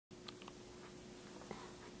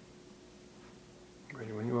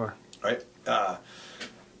right? Paul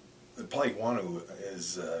Egwuonwu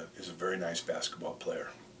is a very nice basketball player.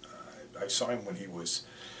 I saw him when he was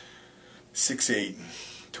 6'8",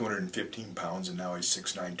 215 pounds, and now he's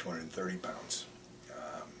 6'9", 230 pounds.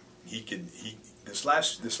 This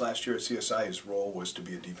last year at CSI, his role was to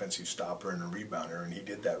be a defensive stopper and a rebounder, and he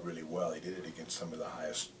did that really well. He did it against some of the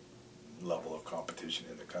highest level of competition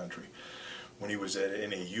in the country. When he was at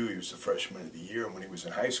NAU, he was the freshman of the year, and when he was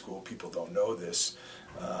in high school, people don't know this,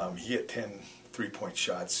 he had 10 three-point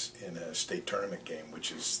shots in a state tournament game,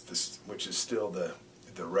 which is still the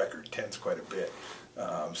record. 10's quite a bit.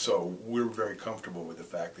 So we're very comfortable with the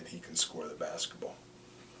fact that he can score the basketball.